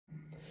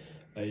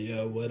Hey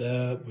yo, what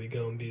up? We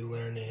gonna be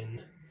learning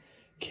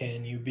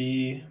Can You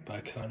Be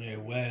by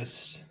Kanye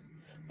West,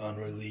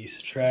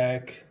 unreleased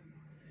track.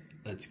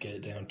 Let's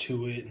get down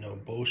to it, no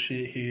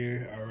bullshit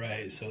here.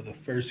 Alright, so the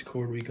first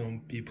chord we gonna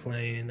be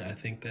playing, I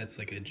think that's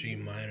like a G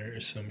minor or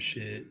some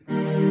shit. That's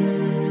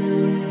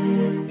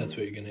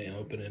what you're gonna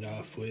open it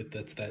off with.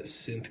 That's that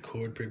synth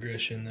chord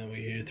progression that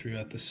we hear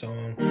throughout the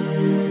song.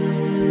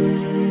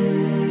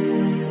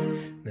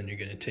 Then you're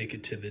gonna take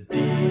it to the D.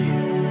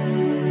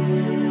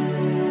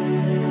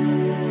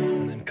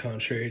 And then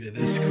contrary to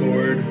this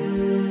chord,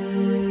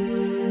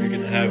 you're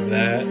gonna have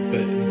that,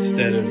 but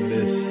instead of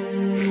this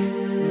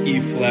E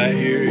flat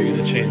here, you're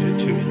gonna change it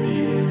to a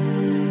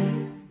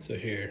D. So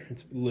here,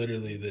 it's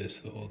literally this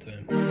the whole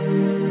time.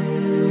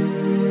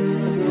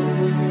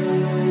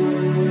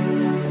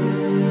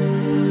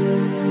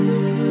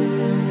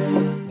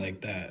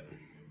 Like that.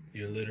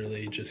 You're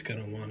literally just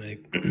gonna wanna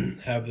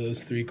have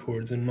those three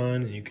chords in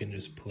mind, and you can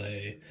just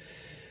play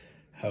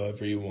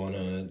however you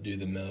wanna do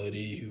the melody.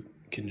 You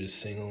can just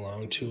sing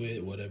along to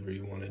it, whatever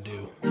you wanna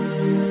do.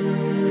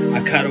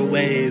 I caught a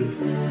wave,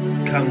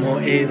 caught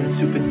more A than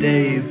Super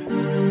Dave,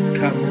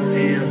 caught more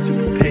A, I'm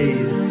super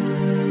paid,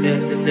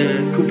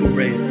 Cooper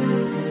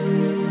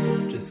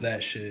rate. Just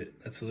that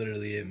shit, that's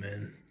literally it,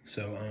 man.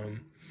 So,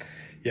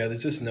 yeah,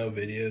 there's just no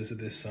videos of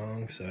this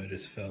song, so I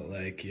just felt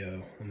like,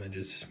 yo, I'm gonna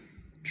just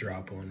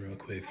drop one real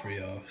quick for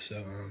y'all.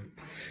 So,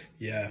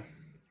 yeah,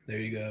 there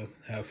you go,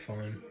 have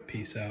fun,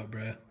 peace out,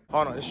 bruh.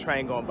 Hold on, this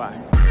train going by.